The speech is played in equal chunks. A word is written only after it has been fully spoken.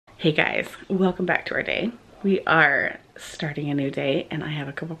Hey guys, welcome back to our day. We are starting a new day and I have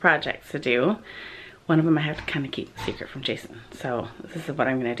a couple projects to do. One of them I have to kind of keep a secret from Jason. So this is what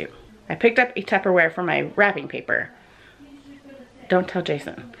I'm gonna do. I picked up a Tupperware for my wrapping paper. Don't tell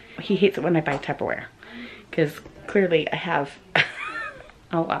Jason. He hates it when I buy Tupperware because clearly I have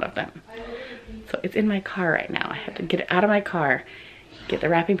a lot of them. So it's in my car right now. I had to get it out of my car, get the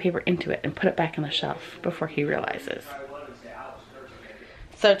wrapping paper into it and put it back on the shelf before he realizes.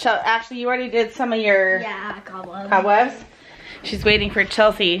 So Ashley, you already did some of your cobwebs? She's waiting for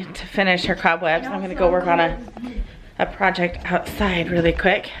Chelsea to finish her cobwebs. I'm gonna go work on a project outside really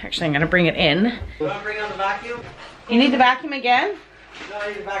quick. Actually, I'm gonna bring it in. You want to bring on the vacuum? You need the vacuum again? No, I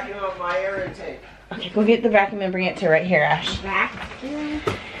need to vacuum up my air intake. Okay, go get the vacuum and bring it to right here, Ash.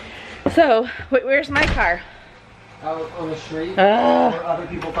 So, wait, where's my car? Out on the street where other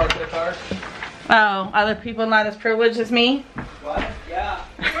people park their cars. Oh, other people not as privileged as me? What? Yeah.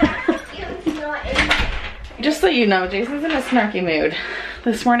 Just so you know, Jason's in a snarky mood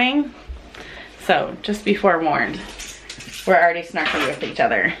this morning. So, just be forewarned. We're already snarky with each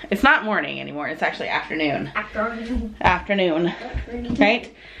other. It's not morning anymore, it's actually afternoon. Afternoon.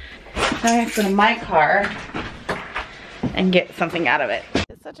 Right? Now I have to go to my car and get something out of it.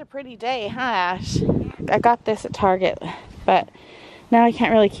 It's such a pretty day, huh, Ash? I got this at Target, but now I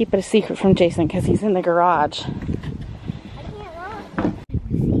can't really keep it a secret from Jason because he's in the garage.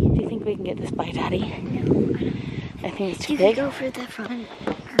 Do you think we can get this by Daddy? I think it's too big. Go for the front.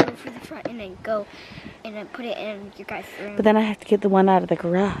 And then go and then put it in your guys' room. But then I have to get the one out of the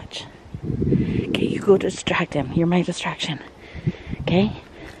garage. Okay, you go distract him. You're my distraction. Okay?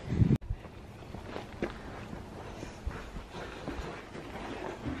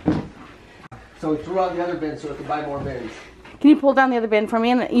 So we threw out the other bin so we could buy more bins. Can you pull down the other bin for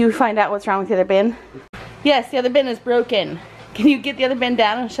me and you find out what's wrong with the other bin? Yes, the other bin is broken. Can you get the other bin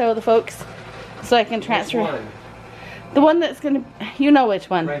down and show the folks so I can transfer? Which one? The one that's gonna, you know which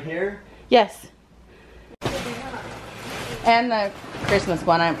one. Right here? Yes. And the Christmas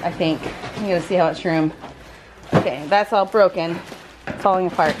one, I think. I'm gonna see how it's room. Okay, that's all broken, falling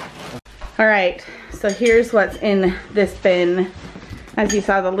apart. All right, so here's what's in this bin. As you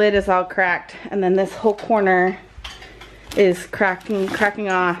saw, the lid is all cracked, and then this whole corner is cracking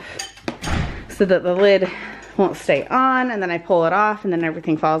off so that the lid won't stay on, and then I pull it off and then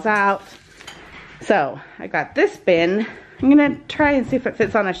everything falls out. So I got this bin. I'm gonna try and see if it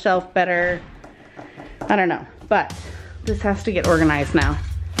fits on a shelf better. I don't know, but this has to get organized now.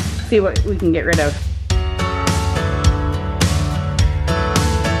 See what we can get rid of.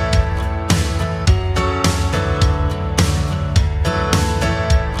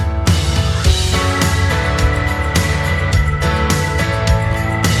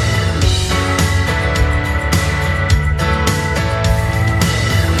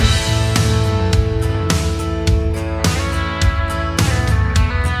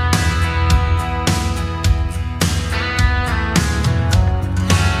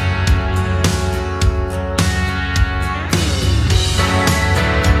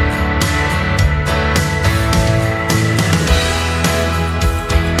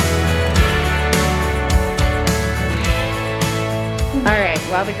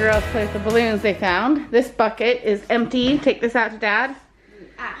 While the girls play with the balloons they found, this bucket is empty. Take this out to Dad.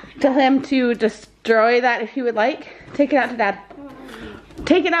 Tell him to destroy that if he would like. Take it out to Dad.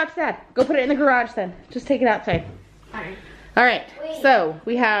 Take it out to Dad. Go put it in the garage then. Just take it outside. Alright, so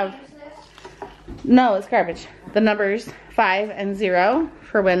we have, no, it's garbage. The numbers 5 and 0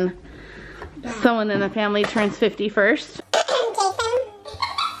 for when someone in the family turns 50 first.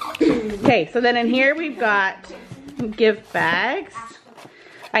 Okay, so then in here we've got gift bags.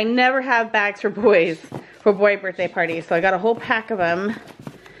 I never have bags for boys, for boy birthday parties, so I got a whole pack of them.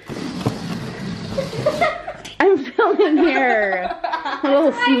 I'm filming here. A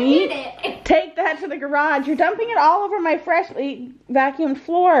little sneak. Take that to the garage. You're dumping it all over my freshly vacuumed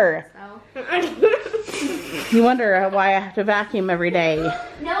floor. You wonder why I have to vacuum every day.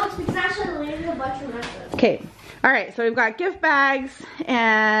 No, it's because actually leaving a bunch of messes. Okay. Alright, so we've got gift bags,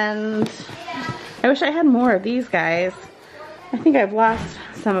 and I wish I had more of these guys. I think I've lost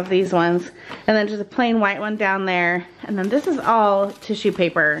some of these ones. And then just a plain white one down there. And then this is all tissue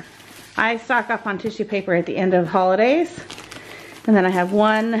paper. I stock up on tissue paper at the end of holidays. And then I have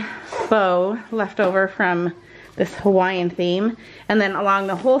one bow left over from this Hawaiian theme. And then along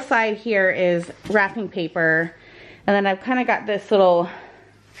the whole side here is wrapping paper. And then I've kind of got this little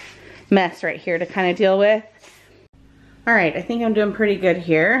mess right here to kind of deal with. Alright, I think I'm doing pretty good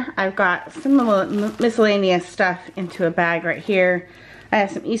here. I've got some miscellaneous stuff into a bag right here. I have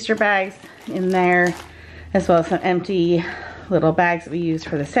some Easter bags in there, as well as some empty little bags that we use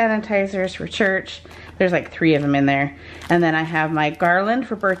for the sanitizers for church. There's like 3 of them in there. And then I have my garland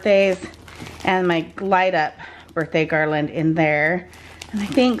for birthdays and my light up birthday garland in there. And I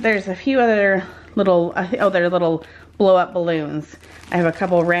think there's a few other little, oh, they're little blow up balloons. I have a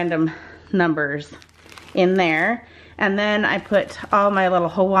couple random numbers in there. And then I put all my little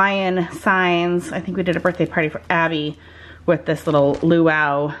Hawaiian signs. I think we did a birthday party for Abby with this little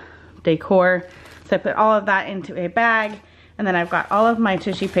luau decor. So I put all of that into a bag. And then I've got all of my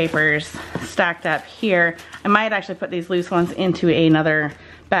tissue papers stacked up here. I might actually put these loose ones into another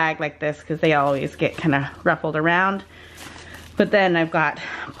bag like this because they always get kind of ruffled around. But then I've got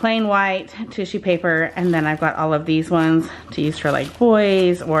plain white tissue paper, and then I've got all of these ones to use for like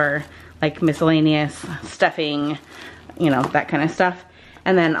boys or like miscellaneous stuffing, you know, that kind of stuff.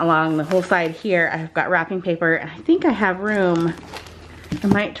 And then along the whole side here, I've got wrapping paper, and I think I have room. I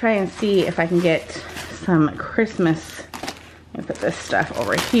might try and see if I can get some Christmas. Let me put this stuff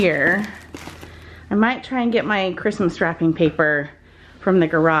over here. I might try and get my Christmas wrapping paper from the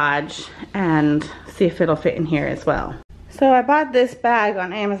garage and see if it'll fit in here as well. So I bought this bag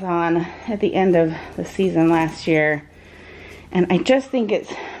on Amazon at the end of the season last year, and I just think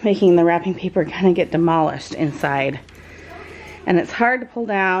it's making the wrapping paper kind of get demolished inside. And it's hard to pull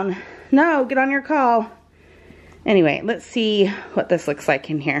down. No, get on your call. Anyway, let's see what this looks like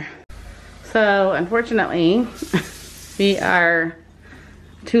in here. So unfortunately, we are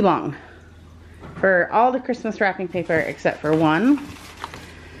too long for all the Christmas wrapping paper except for one.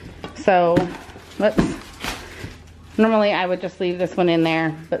 So normally I would just leave this one in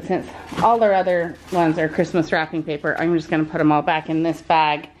there, but since all our other ones are Christmas wrapping paper, I'm just gonna put them all back in this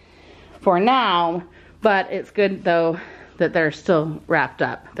bag for now. But it's good though that they're still wrapped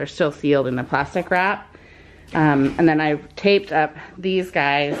up. They're still sealed in a plastic wrap. And then I've taped up these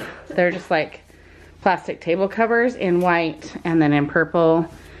guys. They're just like plastic table covers in white and then in purple.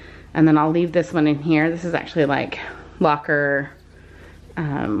 And then I'll leave this one in here. This is actually like locker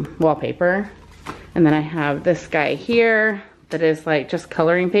wallpaper. And then I have this guy here that is like just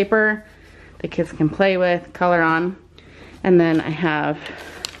coloring paper the kids can play with, color on. And then I have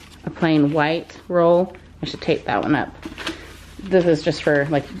a plain white roll. I should tape that one up. This is just for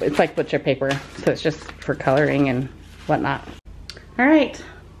like, it's like butcher paper, so it's just for coloring and whatnot. All right,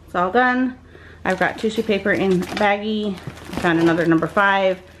 it's all done. I've got tissue paper in a baggie. I found another number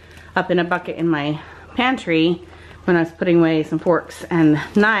 5 up in a bucket in my pantry when I was putting away some forks and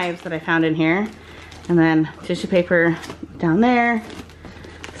knives that I found in here. And then tissue paper down there.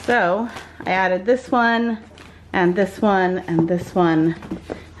 So I added this one, and this one, and this one,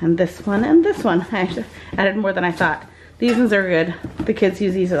 and this one, and this one. I actually added more than I thought. These ones are good. The kids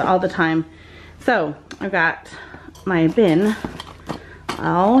use these all the time. So I've got my bin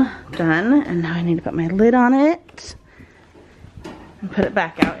all done, and now I need to put my lid on it and put it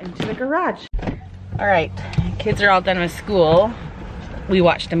back out into the garage. All right, kids are all done with school. We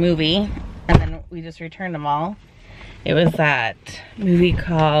watched a movie, and then we just returned them all. It was that movie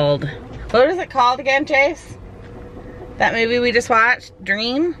called, what is it called again, Chase? That movie we just watched,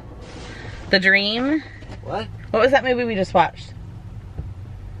 Dream? The Dream? What? What was that movie we just watched?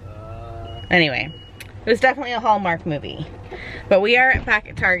 Anyway, it was definitely a Hallmark movie. But we are back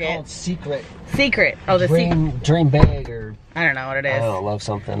at Target. Oh, it's Secret. Secret. Oh, the Secret. Dream Bag or... I don't know what it is. I don't love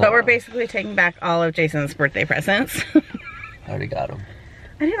something. But we're basically taking back all of Jason's birthday presents. I already got them.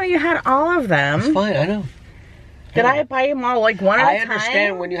 I didn't know you had all of them. It's fine, I know. Did I buy them all like one at a time? I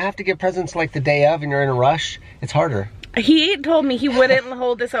understand when you have to get presents like the day of and you're in a rush, it's harder. He told me he wouldn't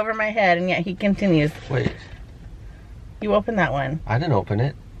hold this over my head, and yet he continues. Wait. You opened that one. I didn't open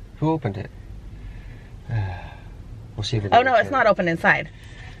it. Who opened it? We'll see if it. Oh no, it's not open inside.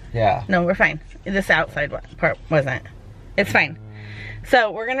 Yeah. No, we're fine. This outside part wasn't. It's fine.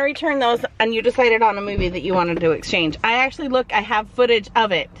 So we're gonna return those, and you decided on a movie that you wanted to exchange. I actually look. I have footage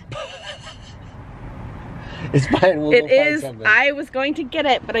of it. It's fine. We'll it is. I was going to get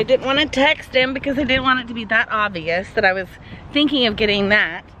it, but I didn't want to text him because I didn't want it to be that obvious that I was thinking of getting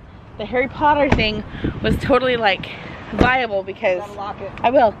that. The Harry Potter thing was totally like viable because I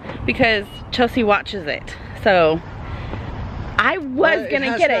will, because Chelsea watches it. So I was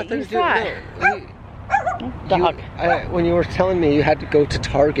gonna get it. You saw it. Dog. When you were telling me you had to go to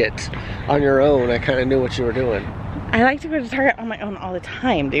Target on your own, I kind of knew what you were doing. I like to go to Target on my own all the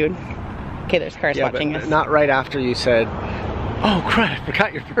time, dude. Okay, there's cars watching us. Not right after you said, oh crap, I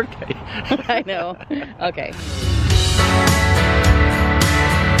forgot your birthday. I know. Okay.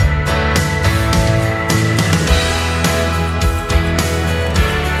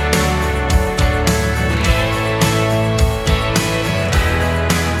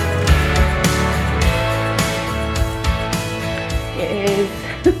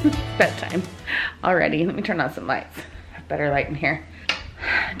 bedtime already. Let me turn on some lights. Have better light in here.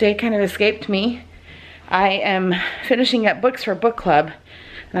 Day kind of escaped me. I am finishing up books for book club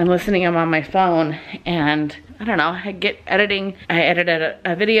and I'm listening them on my phone, and I don't know, I get editing. I edited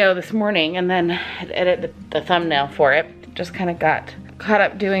a video this morning and then had edited the thumbnail for it. Just kind of got caught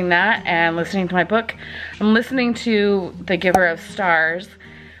up doing that and listening to my book. I'm listening to The Giver of Stars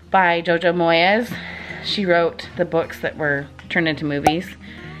by Jojo Moyes. She wrote the books that were turned into movies.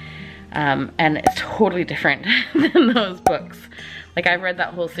 And it's totally different than those books. Like, I've read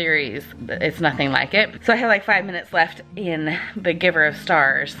that whole series. It's nothing like it. So I have like 5 minutes left in The Giver of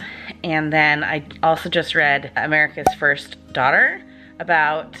Stars. And then I also just read America's First Daughter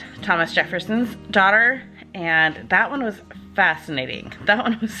about Thomas Jefferson's daughter. And that one was fascinating. That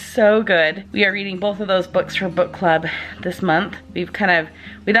one was so good. We are reading both of those books for book club this month. We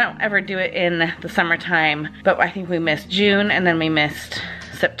don't ever do it in the summertime, but I think we missed June and then we missed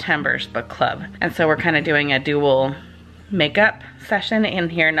September's book club. And so we're kind of doing a dual makeup session in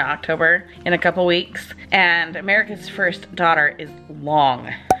here in October in a couple weeks. And America's First Daughter is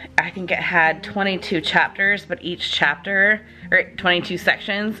long. I think it had 22 chapters, but each chapter, or 22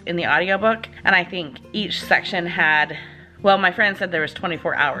 sections in the audiobook. And I think each section had, well, my friend said there was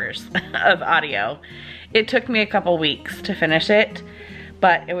 24 hours of audio. It took me a couple weeks to finish it,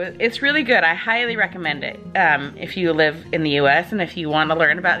 but it's really good. I highly recommend it. If you live in the US and if you want to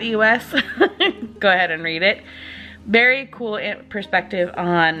learn about the US, go ahead and read it. Very cool perspective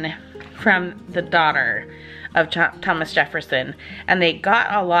from the daughter of Thomas Jefferson. And they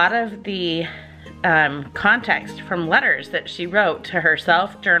got a lot of the context from letters that she wrote to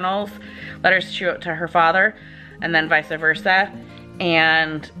herself, journals, letters she wrote to her father, and then vice versa.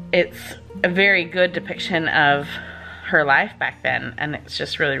 And it's a very good depiction of her life back then, and it's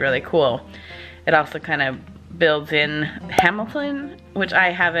just really, really cool. It also kind of builds in Hamilton, which I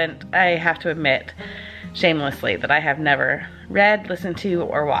have to admit shamelessly that I have never read, listened to,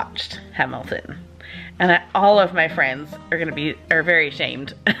 or watched Hamilton. And all of my friends are very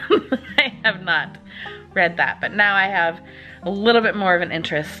ashamed. I have not read that, but now I have a little bit more of an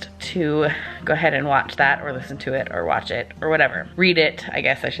interest to go ahead and watch that, or listen to it, or watch it, or whatever. Read it, I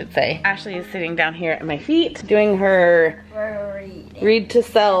guess I should say. Ashley is sitting down here at my feet, doing her read to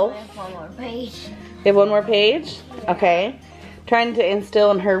self. I have one more page. You have one more page? Okay. Trying to instill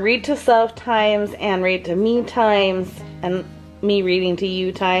in her read to self times and read to me times and me reading to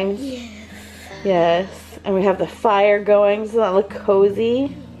you times. Yes. Yes. And we have the fire going. Doesn't that look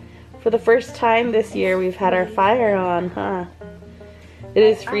cozy? For the first time this year, we've had our fire on, huh? It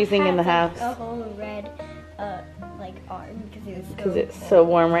is freezing in the house. A whole red, like arm because it's so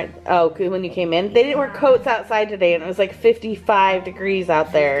warm, right? Oh, when you came in, they didn't wear coats outside today, and it was like 55 degrees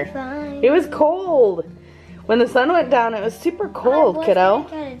out there. 55. It was cold. When the sun went down, it was super cold, kiddo. I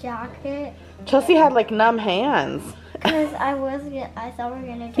get a jacket. Chelsea had like numb hands. Because I thought we were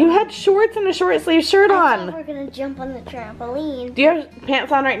gonna jump. You had shorts and a short sleeve shirt on. I thought we were gonna jump on the trampoline. Do you have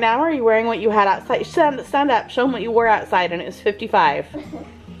pants on right now, or are you wearing what you had outside? Stand up, show them what you wore outside, and it was 55.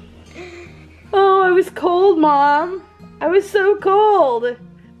 Oh, I was cold, Mom. I was so cold.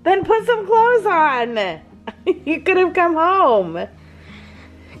 Then put some clothes on. You could have come home.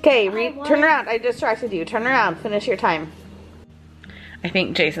 Okay, turn around. I distracted you. Turn around. Finish your time. I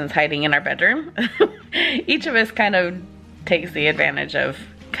think Jason's hiding in our bedroom. Each of us kind of takes the advantage of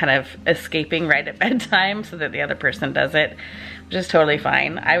kind of escaping right at bedtime so that the other person does it, which is totally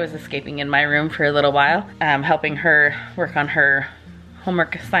fine. I was escaping in my room for a little while, helping her work on her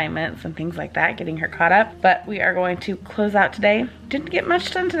homework assignments and things like that, getting her caught up. But we are going to close out today. Didn't get much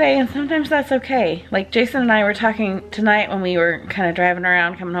done today, and sometimes that's okay. Like Jason and I were talking tonight when we were kind of driving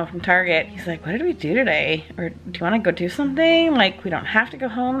around coming home from Target. He's like, what did we do today? Or do you want to go do something? Like, we don't have to go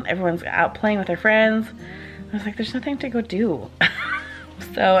home. Everyone's out playing with their friends. I was like, there's nothing to go do.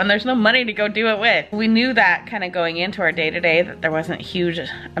 So, and there's no money to go do it with. We knew that kind of going into our day-to-day that there wasn't a huge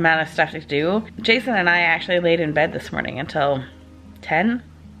amount of stuff to do. Jason and I actually laid in bed this morning until 10.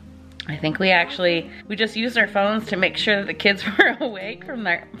 I think we just used our phones to make sure that the kids were awake from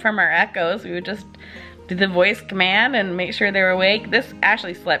our echoes. We would just do the voice command and make sure they were awake. This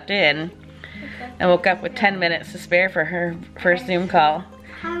Ashley slept in and woke up with 10 minutes to spare for her first Zoom call.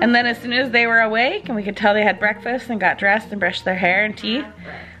 And then as soon as they were awake and we could tell they had breakfast and got dressed and brushed their hair and teeth,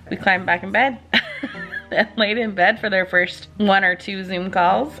 we climbed back in bed and laid in bed for their first 1 or 2 Zoom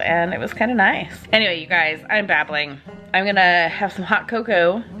calls, and it was kind of nice. Anyway, you guys, I'm babbling. I'm gonna have some hot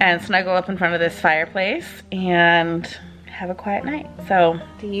cocoa and snuggle up in front of this fireplace and have a quiet night. So,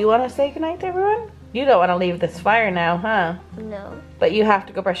 do you want to say goodnight to everyone? You don't want to leave this fire now, huh? No. But you have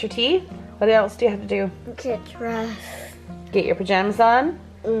to go brush your teeth? What else do you have to do? Get dressed. Get your pajamas on?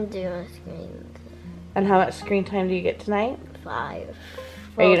 Do a screen. And how much screen time do you get tonight? 5.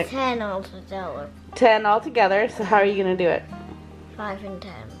 Are you Well, gonna- 10 altogether. 10 altogether. So how are you going to do it? 5 and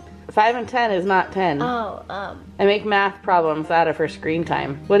 10. 5 and 10 is not 10. Oh, I make math problems out of her screen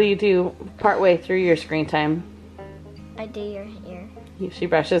time. What do you do partway through your screen time? I do your hair. She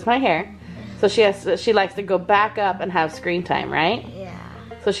brushes my hair. So she likes to go back up and have screen time, right? Yeah.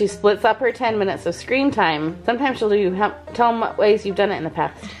 So she splits up her 10 minutes of screen time. Sometimes she'll do, tell them what ways you've done it in the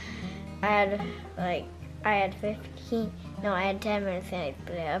past. I had 15. No, I had 10 minutes and I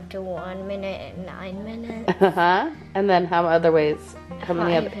split it up to 1 minute and 9 minutes. And then how other ways? How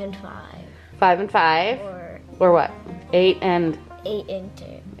many 5 other? and 5. 5 and 5. Or what? 8 and 8 and 2.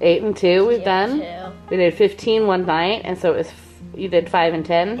 8 and 2 we've Yeah, done. 2. We did 15 one night, and so it was you did 5 and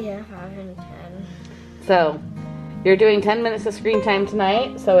 10. Yeah, 5 and 10. So you're doing 10 minutes of screen time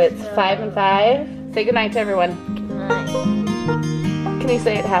tonight, so it's 5 and 5. Say goodnight to everyone. Good night. Can you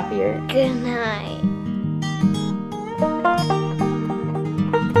say it happier? Good night.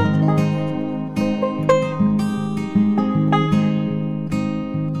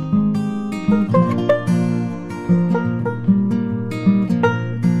 Thank you.